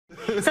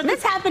So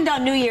this happened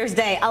on New Year's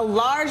Day. A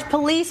large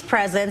police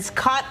presence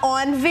caught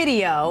on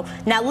video.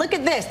 Now look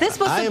at this. This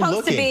was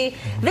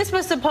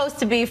supposed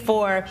to be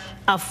for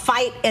a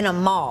fight in a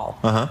mall.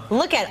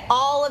 Look at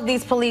all of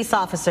these police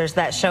officers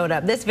that showed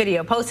up. This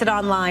video posted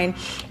online.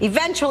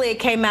 Eventually it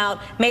came out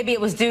maybe it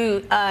was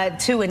due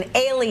to an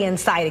alien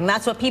sighting.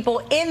 That's what people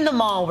in the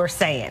mall were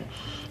saying,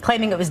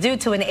 claiming it was due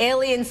to an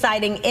alien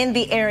sighting in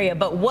the area.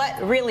 But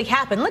what really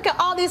happened? Look at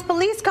all these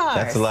police cars.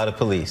 That's a lot of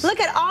police. Look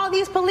at all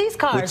these police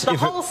cars. The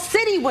whole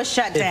city was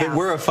shut down. If it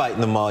were a fight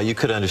in the mall, you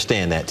could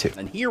understand that too.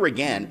 And here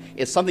again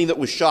is something that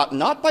was shot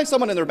not by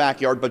someone in their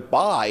backyard, but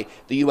by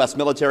the U.S.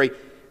 military.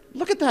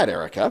 Look at that,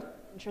 Erica.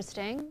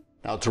 Interesting.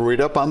 Now, to read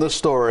up on this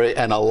story,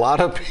 and a lot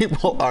of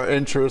people are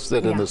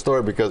interested in the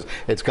story because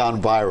it's gone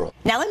viral.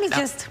 Now, let me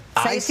just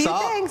say a few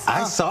things.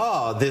 I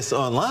saw this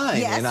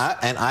online, Yes.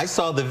 and I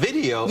saw the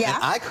video, Yeah.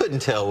 and I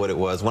couldn't tell what it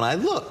was when I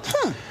looked.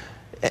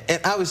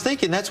 And I was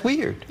thinking, that's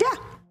weird. Yeah.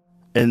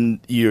 And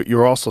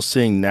you're also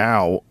seeing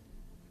now,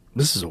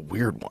 this is a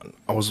weird one.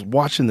 I was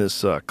watching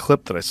this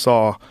clip that I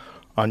saw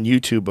on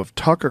YouTube of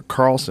Tucker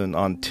Carlson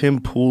on Tim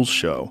Pool's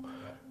show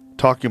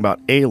talking about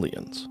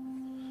aliens.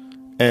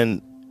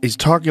 And he's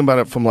talking about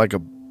it from like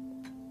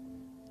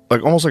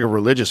almost like a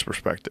religious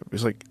perspective.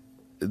 He's like,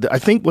 I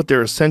think what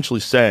they're essentially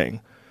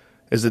saying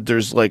is that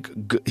there's like,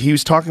 he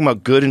was talking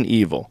about good and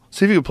evil.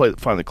 See if you can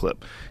find the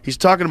clip. He's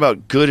talking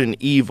about good and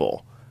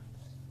evil,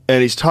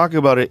 and he's talking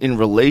about it in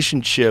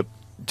relationship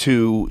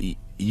to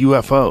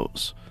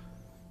UFOs,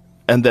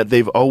 and that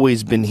they've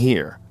always been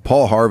here.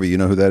 Paul Harvey, you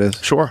know who that is?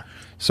 Sure.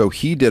 So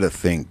he did a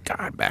thing,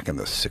 God, back in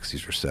the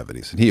 60s or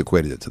 70s, and he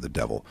equated it to the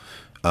devil.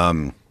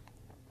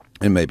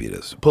 And maybe it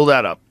is. Pull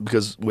that up,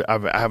 because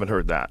I haven't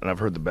heard that, and I've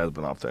heard the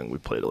Bezmenov thing.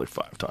 We've played it like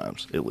 5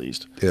 times at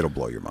least. It'll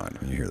blow your mind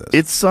when you hear this.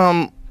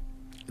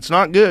 It's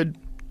not good,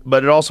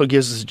 but it also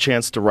gives us a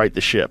chance to right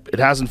the ship. It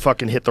hasn't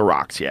fucking hit the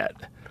rocks yet.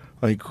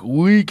 Like,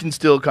 we can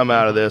still come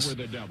out of this.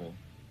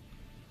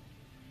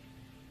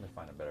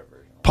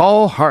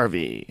 Paul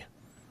Harvey.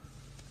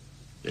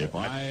 If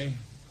I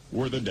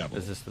were the devil.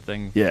 Is this the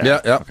thing? Yeah.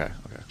 Yeah. Okay.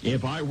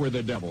 If I were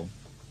the devil.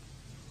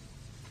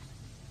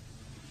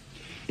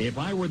 If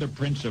I were the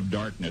prince of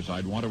darkness,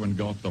 I'd want to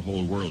engulf the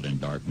whole world in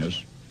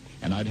darkness,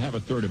 and I'd have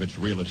 1/3 of its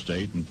real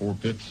estate and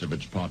 4/5 of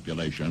its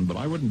population, but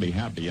I wouldn't be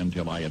happy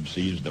until I had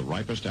seized the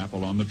ripest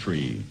apple on the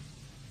tree.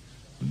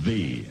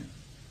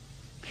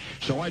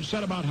 So I'd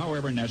set about,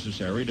 however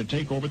necessary, to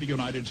take over the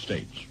United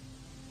States.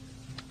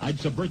 I'd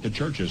subvert the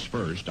churches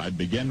first. I'd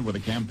begin with a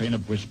campaign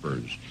of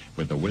whispers.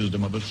 With the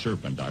wisdom of a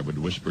serpent, I would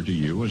whisper to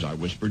you as I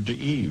whispered to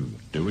Eve,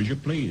 do as you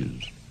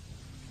please.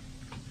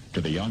 To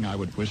the young, I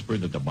would whisper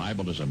that the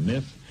Bible is a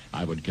myth.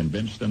 I would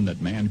convince them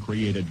that man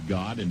created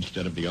God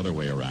instead of the other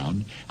way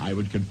around. I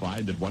would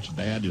confide that what's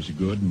bad is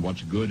good and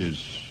what's good is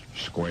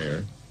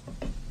square.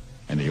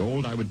 And the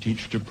old I would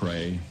teach to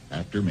pray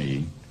after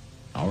me,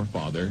 Our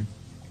Father,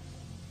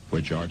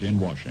 which art in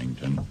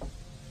Washington.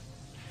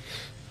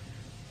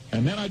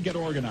 And then I'd get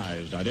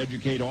organized. I'd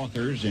educate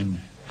authors in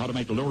how to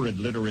make lurid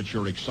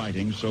literature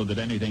exciting so that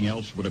anything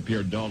else would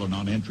appear dull and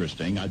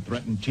uninteresting. I'd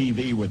threaten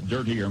TV with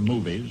dirtier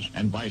movies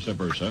and vice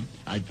versa.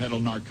 I'd peddle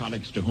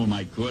narcotics to whom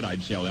I could.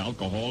 I'd sell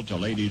alcohol to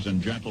ladies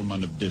and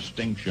gentlemen of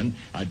distinction.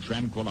 I'd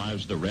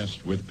tranquilize the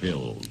rest with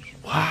pills.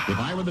 Wow. If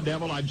I were the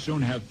devil, I'd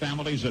soon have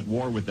families at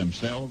war with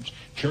themselves,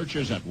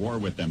 churches at war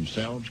with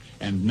themselves,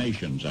 and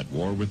nations at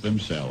war with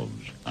themselves,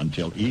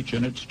 until each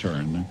in its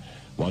turn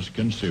was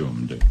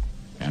consumed.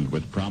 And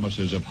with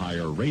promises of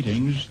higher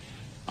ratings,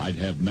 I'd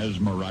have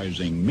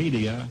mesmerizing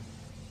media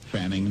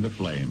fanning the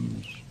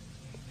flames.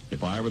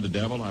 If I were the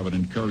devil, I would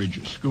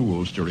encourage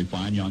schools to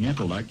refine young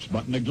intellects,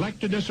 but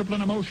neglect to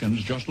discipline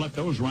emotions. Just let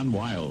those run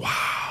wild.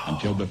 Wow.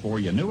 Until before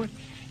you knew it,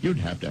 you'd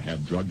have to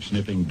have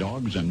drug-sniffing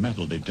dogs and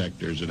metal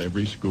detectors at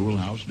every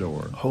schoolhouse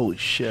door. Holy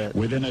shit.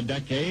 Within a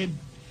decade,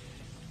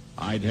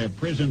 I'd have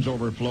prisons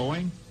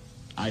overflowing.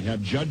 I'd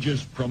have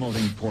judges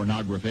promoting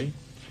pornography.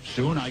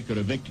 Soon I could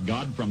evict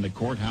God from the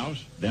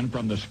courthouse, then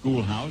from the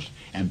schoolhouse,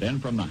 and then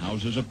from the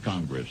houses of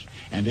Congress.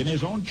 And in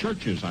his own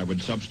churches, I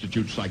would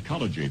substitute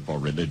psychology for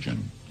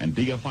religion and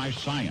deify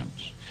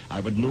science. I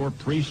would lure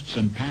priests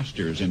and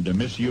pastors into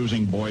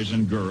misusing boys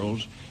and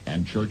girls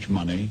and church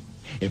money.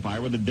 If I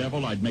were the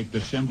devil, I'd make the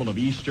symbol of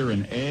Easter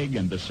an egg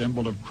and the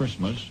symbol of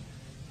Christmas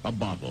a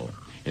bottle.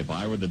 If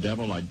I were the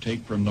devil, I'd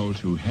take from those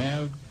who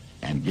have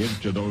and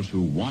give to those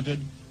who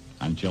wanted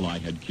until I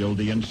had killed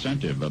the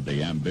incentive of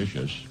the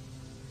ambitious.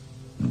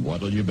 And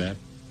what'll you bet?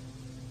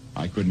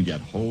 I couldn't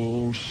get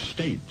whole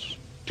states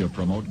to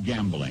promote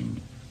gambling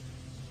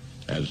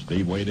as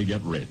the way to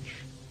get rich.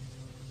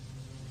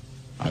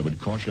 I would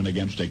caution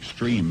against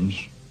extremes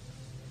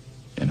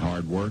in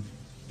hard work,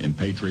 in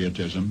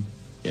patriotism,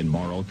 in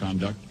moral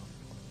conduct.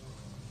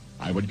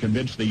 I would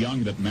convince the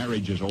young that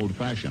marriage is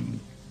old-fashioned,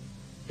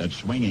 that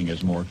swinging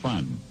is more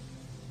fun,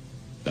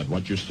 that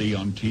what you see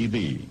on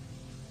TV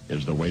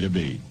is the way to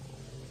be.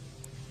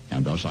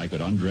 And thus I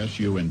could undress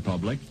you in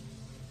public,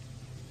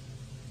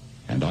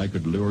 and I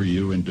could lure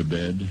you into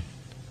bed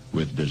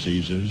with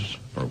diseases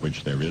for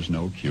which there is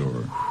no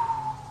cure.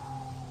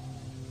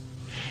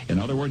 In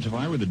other words, if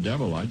I were the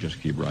devil, I'd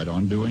just keep right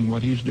on doing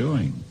what he's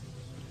doing.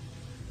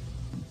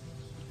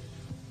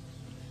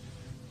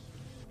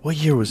 What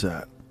year was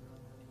that?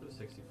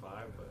 65.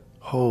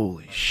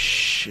 Holy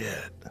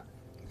shit.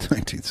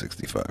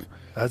 1965.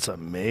 That's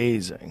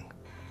amazing.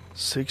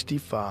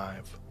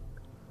 65.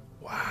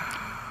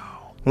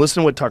 Wow.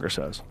 Listen to what Tucker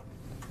says.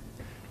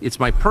 It's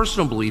my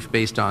personal belief,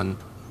 based on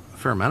a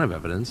fair amount of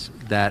evidence,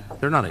 that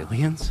they're not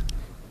aliens.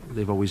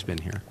 They've always been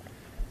here.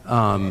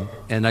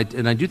 And I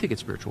do think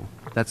it's spiritual.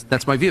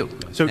 That's my view.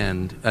 So,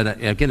 and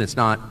again, it's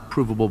not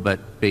provable,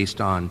 but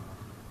based on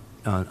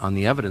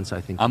the evidence,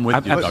 I think. I'm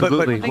with you.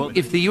 Absolutely. I think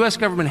if the U.S.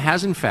 government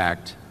has in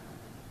fact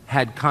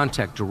had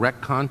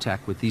direct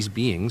contact with these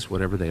beings,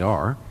 whatever they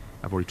are,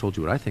 I've already told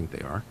you what I think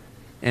they are,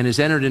 and has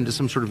entered into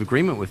some sort of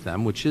agreement with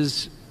them, which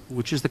is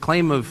the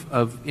claim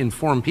of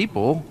informed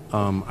people,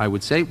 I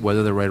would say.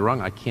 Whether they're right or wrong,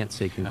 I can't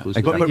say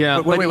conclusively.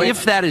 But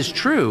if that is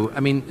true,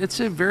 I mean, it's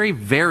a very,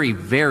 very,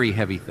 very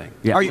heavy thing.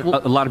 Yeah,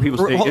 a lot of people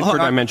say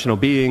interdimensional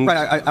beings.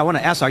 Right, I want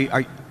to ask,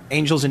 are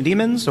angels and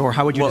demons, or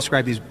how would you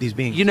describe these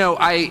beings? You know,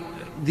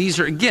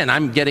 these are, again,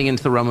 I'm getting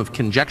into the realm of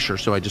conjecture,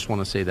 so I just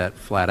want to say that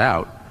flat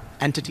out.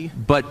 Entity?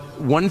 But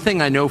one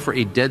thing I know for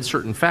a dead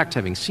certain fact,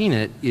 having seen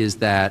it, is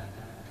that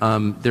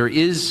there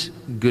is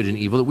good and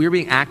evil, that we are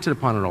being acted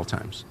upon at all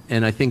times.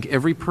 And I think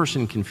every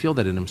person can feel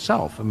that in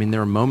himself. I mean,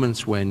 there are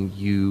moments when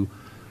you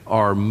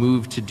are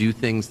moved to do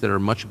things that are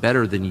much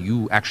better than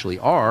you actually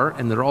are,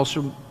 and that are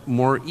also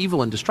more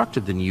evil and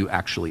destructive than you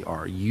actually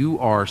are. You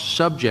are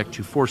subject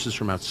to forces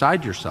from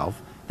outside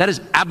yourself. That is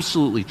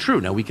absolutely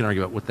true. Now, we can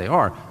argue about what they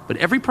are, but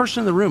every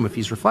person in the room, if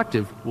he's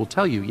reflective, will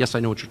tell you, yes, I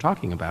know what you're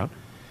talking about.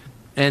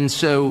 And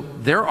so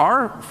there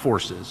are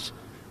forces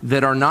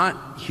that are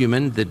not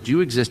human, that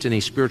do exist in a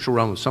spiritual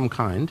realm of some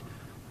kind,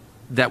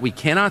 that we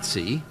cannot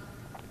see,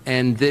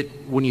 and that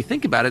when you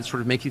think about it,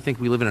 sort of make you think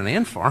we live in an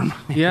ant farm.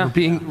 Yeah.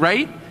 Being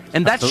right?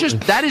 And that's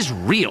that is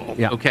real.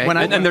 Yeah. Okay.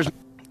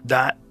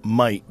 That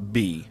might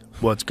be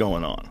what's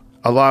going on.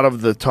 A lot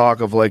of the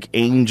talk of like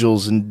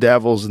angels and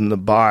devils in the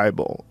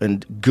Bible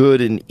and good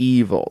and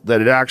evil,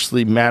 that it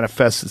actually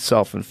manifests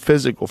itself in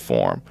physical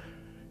form,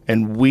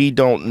 and we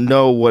don't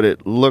know what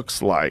it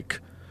looks like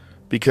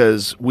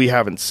because we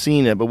haven't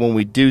seen it. But when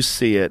we do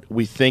see it,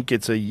 we think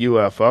it's a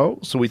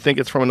UFO. So we think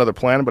it's from another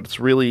planet, but it's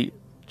really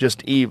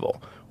just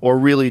evil or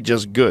really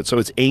just good. So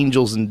it's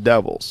angels and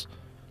devils.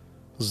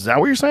 Is that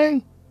what you're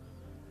saying?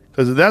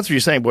 Because if that's what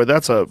you're saying, boy,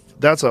 that's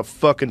a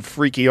fucking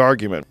freaky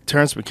argument.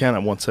 Terence McKenna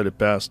once said it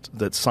best,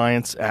 that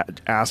science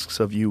asks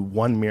of you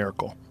one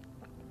miracle.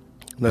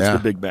 That's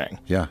the Big Bang.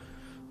 Yeah.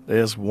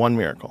 There's one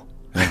miracle.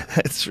 Yeah.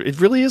 It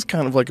really is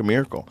kind of like a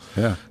miracle.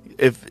 Yeah.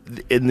 If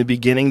in the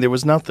beginning there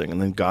was nothing,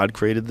 and then God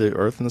created the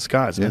earth and the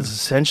skies. And that's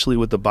essentially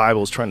what the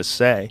Bible is trying to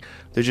say.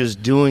 They're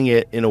just doing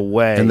it in a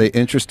way. And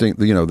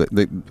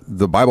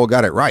the Bible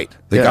got it right.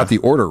 They got the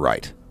order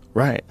right.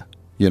 Right.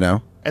 You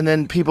know? And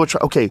then people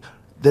try, okay,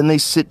 then they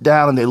sit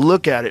down and they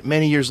look at it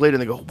many years later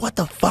and they go, what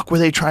the fuck were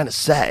they trying to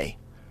say?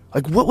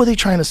 Like, what were they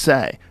trying to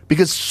say?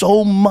 Because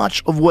so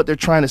much of what they're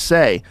trying to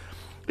say,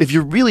 if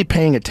you're really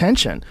paying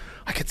attention,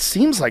 like, it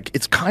seems like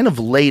it's kind of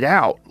laid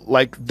out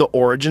like the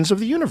origins of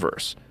the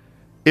universe.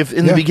 If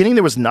in the beginning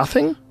there was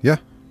nothing,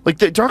 like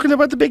they're talking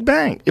about the Big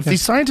Bang. If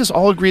these scientists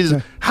all agree,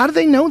 how do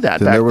they know that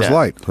then back there was then?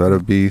 light. That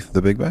would be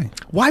the Big Bang.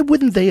 Why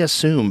wouldn't they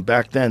assume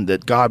back then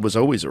that God was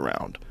always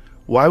around?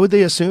 Why would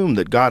they assume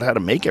that God had to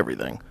make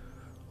everything?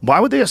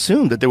 Why would they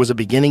assume that there was a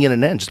beginning and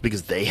an end just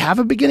because they have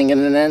a beginning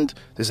and an end?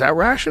 Is that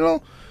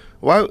rational?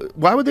 Why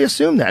would they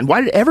assume that? And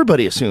why did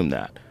everybody assume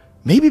that?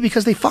 Maybe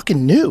because they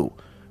fucking knew.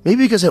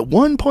 Maybe because at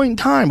one point in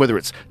time, whether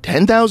it's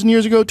 10,000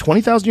 years ago,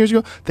 20,000 years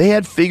ago, they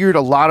had figured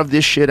a lot of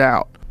this shit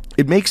out.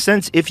 It makes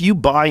sense if you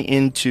buy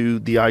into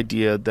the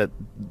idea that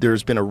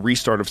there's been a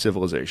restart of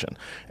civilization.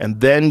 And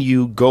then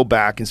you go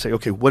back and say,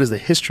 okay, what is the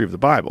history of the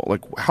Bible?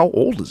 Like, how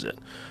old is it?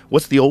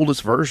 What's the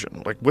oldest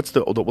version? Like, what's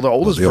the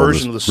oldest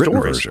version of the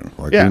stories? Version.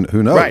 Like,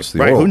 who knows?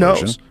 Right, who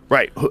knows? Version.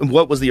 Right.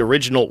 What was the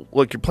original?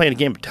 Look, you're playing a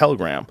game of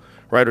Telegram,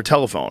 right, or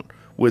telephone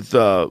with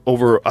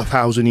over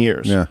 1,000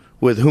 years. Yeah.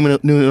 With who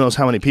knows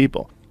how many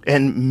people.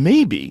 And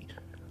maybe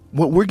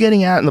what we're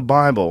getting at in the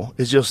Bible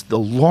is just the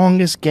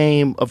longest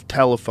game of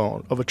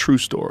telephone of a true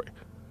story.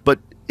 But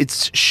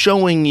it's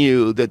showing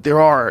you that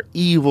there are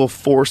evil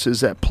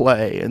forces at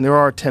play, and there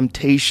are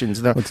temptations.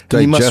 And it's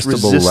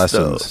digestible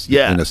lessons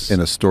yes. in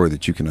a story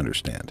that you can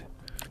understand.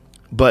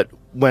 But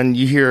when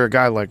you hear a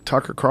guy like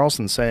Tucker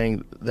Carlson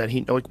saying that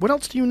like, what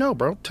else do you know,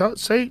 bro?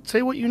 Say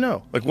what you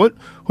know. Like, what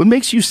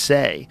makes you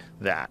say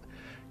that?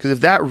 Because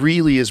if that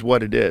really is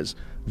what it is,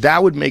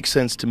 that would make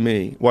sense to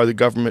me why the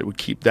government would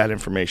keep that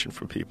information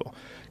from people.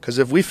 Because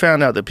if we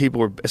found out that people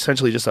were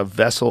essentially just a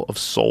vessel of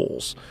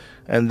souls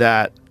and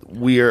that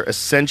we are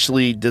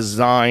essentially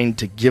designed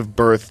to give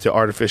birth to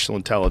artificial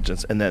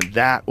intelligence, and then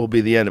that will be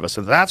the end of us.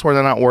 So that's why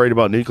they're not worried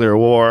about nuclear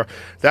war.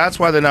 That's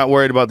why they're not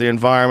worried about the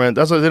environment.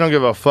 That's why they don't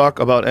give a fuck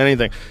about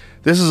anything.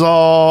 This is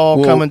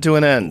all coming to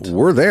an end.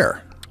 We're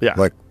there. Yeah.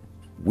 Like,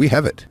 we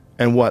have it.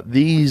 And what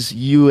these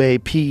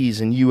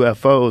UAPs and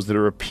UFOs that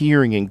are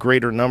appearing in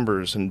greater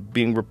numbers and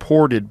being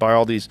reported by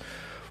all these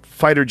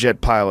fighter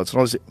jet pilots and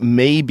all this,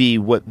 maybe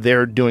what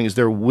they're doing is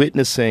they're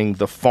witnessing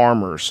the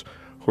farmers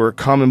who are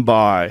coming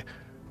by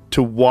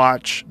to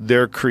watch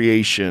their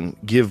creation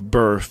give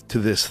birth to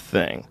this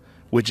thing,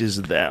 which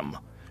is them.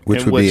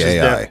 Which would be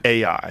AI.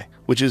 AI,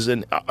 which is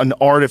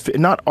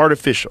not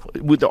artificial.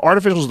 The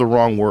artificial is the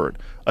wrong word.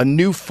 A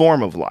new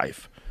form of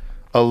life.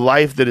 A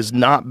life that is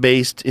not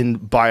based in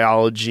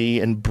biology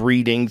and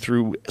breeding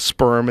through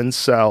sperm and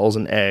cells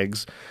and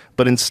eggs,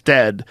 but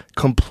instead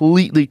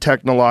completely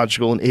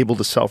technological and able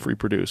to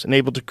self-reproduce and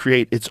able to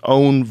create its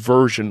own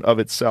version of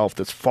itself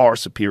that's far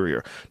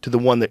superior to the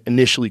one that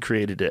initially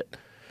created it.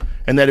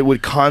 And that it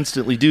would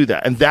constantly do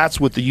that. And that's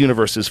what the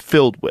universe is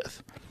filled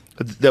with.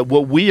 That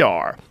what we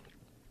are,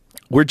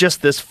 we're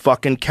just this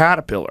fucking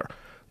caterpillar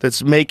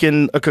that's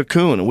making a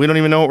cocoon, and we don't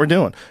even know what we're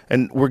doing.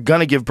 And we're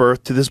going to give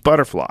birth to this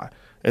butterfly.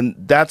 And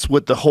that's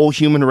what the whole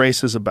human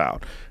race is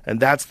about. And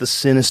that's the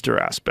sinister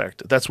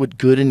aspect. That's what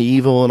good and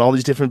evil and all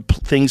these different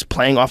things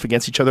playing off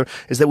against each other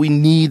is, that we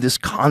need this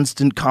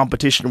constant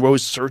competition. We're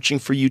always searching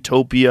for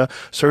utopia,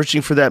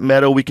 searching for that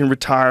meadow we can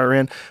retire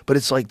in. But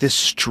it's like this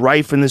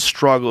strife and this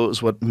struggle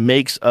is what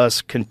makes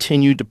us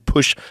continue to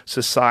push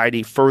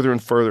society further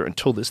and further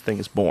until this thing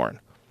is born.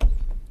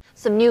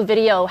 Some new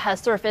video has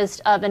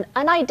surfaced of an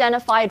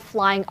unidentified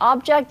flying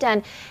object,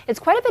 and it's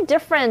quite a bit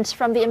different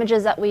from the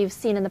images that we've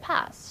seen in the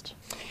past.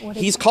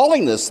 He's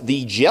calling this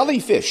the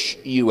jellyfish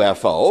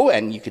UFO,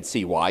 and you can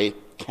see why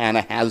it kind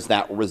of has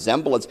that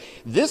resemblance.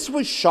 This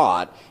was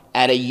shot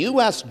at a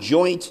U.S.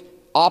 joint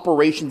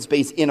operations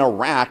base in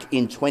Iraq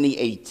in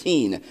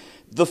 2018.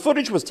 The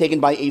footage was taken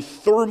by a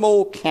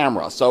thermal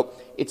camera, so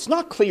it's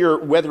not clear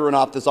whether or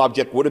not this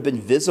object would have been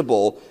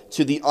visible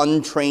to the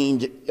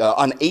untrained,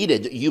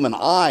 unaided human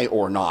eye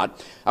or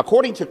not.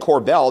 According to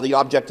Corbell, the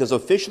object is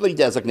officially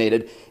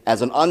designated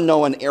as an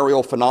unknown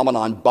aerial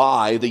phenomenon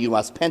by the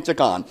U.S.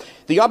 Pentagon.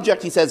 The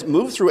object, he says,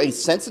 moved through a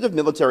sensitive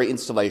military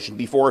installation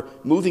before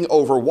moving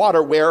over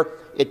water, where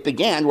it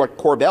began what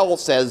Corbell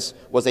says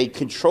was a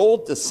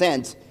controlled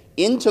descent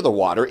into the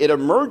water. It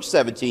emerged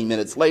 17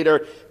 minutes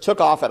later,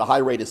 took off at a high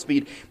rate of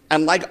speed.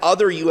 And like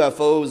other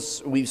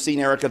UFOs we've seen,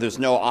 Erica, there's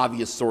no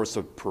obvious source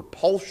of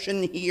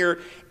propulsion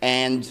here.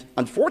 And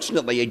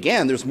unfortunately,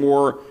 again, there's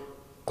more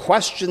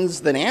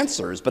questions than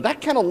answers. But that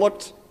kind of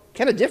looked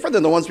kind of different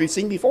than the ones we've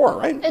seen before,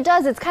 right? It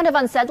does. It's kind of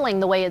unsettling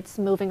the way it's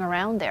moving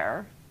around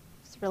there.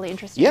 Really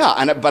interesting.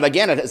 Yeah, but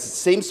again, it has the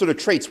same sort of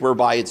traits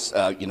whereby it's,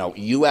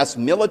 U.S.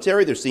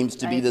 military. There seems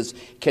to be this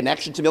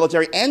connection to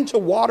military and to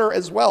water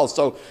as well.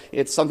 So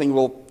it's something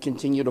we'll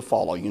continue to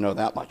follow. You know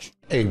that much.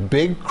 A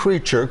big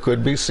creature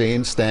could be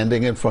seen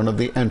standing in front of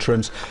the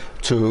entrance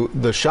to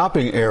the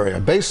shopping area,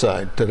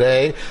 Bayside.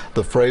 Today,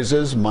 the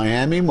phrases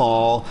Miami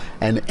Mall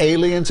and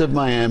aliens of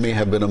Miami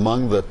have been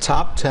among the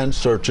top 10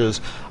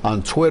 searches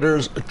on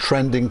Twitter's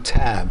trending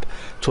tab.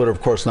 Twitter,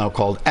 of course, now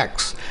called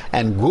X.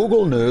 And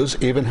Google News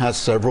even has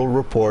several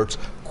reports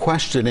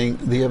questioning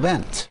the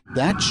event.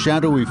 That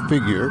shadowy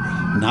figure,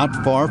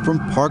 not far from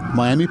parked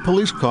Miami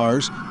police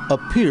cars,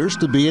 appears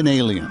to be an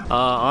alien.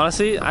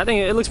 Honestly, I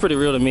think it looks pretty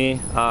real to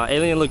me.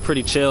 Alien looked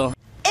pretty chill.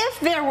 If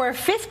there were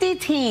 50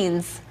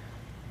 teens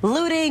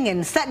looting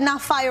and setting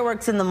off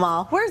fireworks in the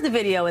mall, where's the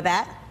video of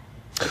that?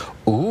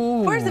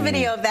 Ooh. Where's the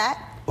video of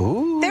that?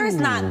 Ooh. There is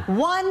not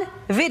one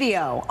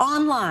video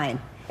online.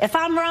 If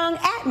I'm wrong,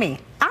 at me.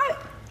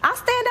 I'll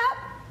stand up.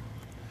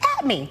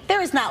 At me.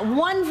 There is not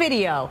one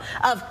video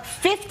of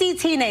 50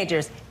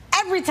 teenagers.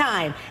 Every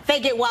time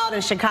they get wild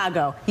in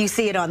Chicago, you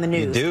see it on the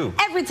news. You do.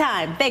 Every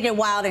time they get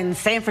wild in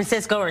San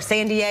Francisco or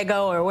San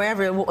Diego or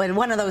wherever, in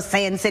one of those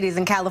sand cities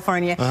in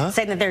California,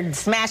 saying that they're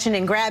smashing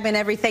and grabbing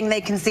everything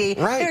they can see.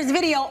 Right. There's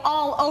video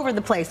all over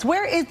the place.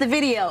 Where is the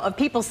video of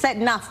people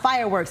setting off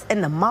fireworks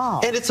in the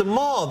mall? And it's a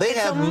mall. They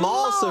have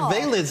mall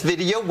surveillance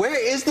video. Where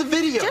is the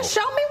video? Just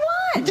show me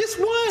one. Just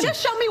one.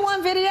 Just show me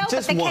one video,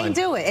 Just but they one. can't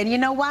do it. And you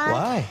know why?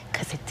 Why?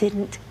 Because it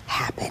didn't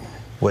happen.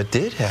 What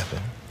did happen?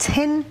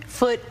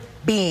 10-foot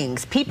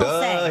beings. People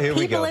say,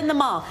 people in the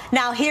mall.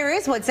 Now, here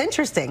is what's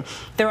interesting.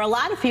 There are a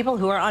lot of people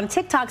who are on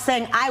TikTok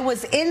saying, I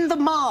was in the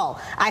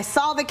mall. I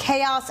saw the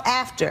chaos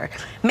after.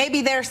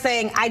 Maybe they're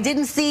saying, I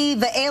didn't see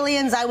the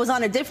aliens. I was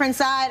on a different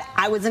side.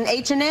 I was in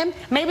H&M.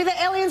 Maybe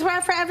the aliens were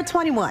at Forever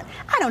 21.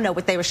 I don't know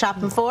what they were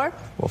shopping for.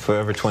 Well,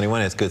 Forever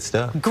 21 is good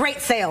stuff.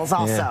 Great sales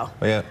also.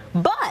 Yeah.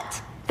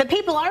 But the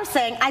people are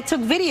saying, I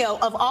took video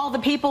of all the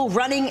people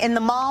running in the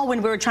mall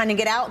when we were trying to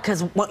get out,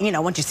 because, you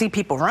know, once you see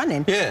people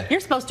running,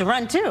 you're supposed to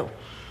run too.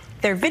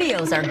 Their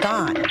videos are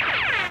gone.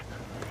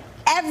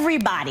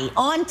 Everybody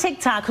on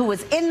TikTok who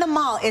was in the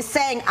mall is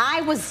saying,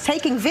 I was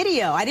taking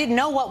video. I didn't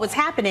know what was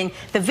happening.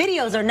 The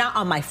videos are not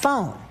on my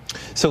phone.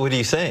 So what are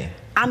you saying?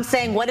 I'm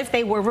saying, what if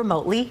they were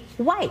remotely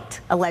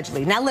white,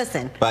 allegedly? Now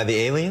listen. By the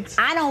aliens?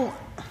 I don't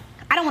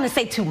want to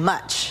say too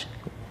much.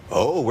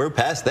 Oh, we're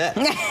past that.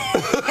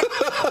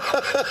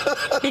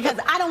 Because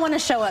I don't want to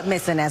show up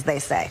missing, as they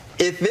say.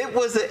 If it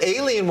was an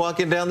alien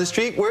walking down the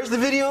street, where's the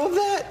video of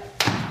that?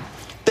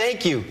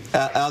 Thank you,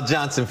 Al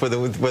Johnson, for the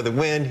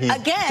win.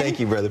 Again, thank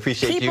you, brother.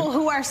 Appreciate people you.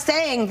 who are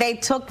saying they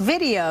took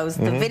videos,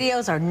 the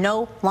videos are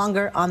no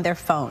longer on their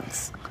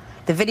phones.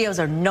 The videos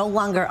are no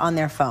longer on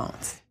their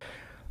phones.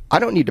 I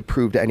don't need to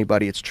prove to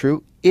anybody it's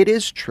true. It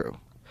is true.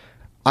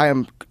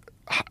 I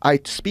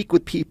speak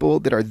with people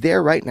that are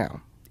there right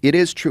now. It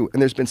is true.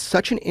 And there's been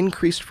such an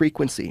increased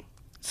frequency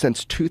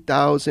since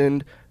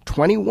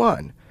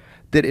 2021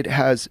 that it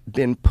has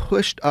been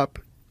pushed up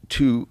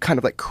to kind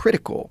of like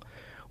critical,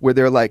 where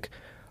they're like,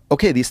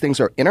 okay, these things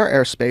are in our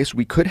airspace.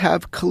 We could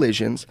have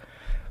collisions.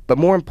 But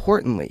more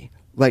importantly,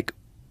 like,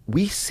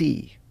 we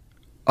see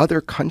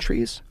other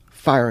countries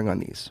firing on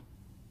these.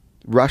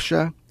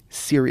 Russia,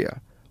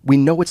 Syria. We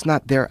know it's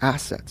not their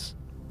assets.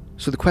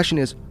 So the question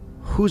is,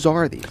 whose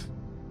are these?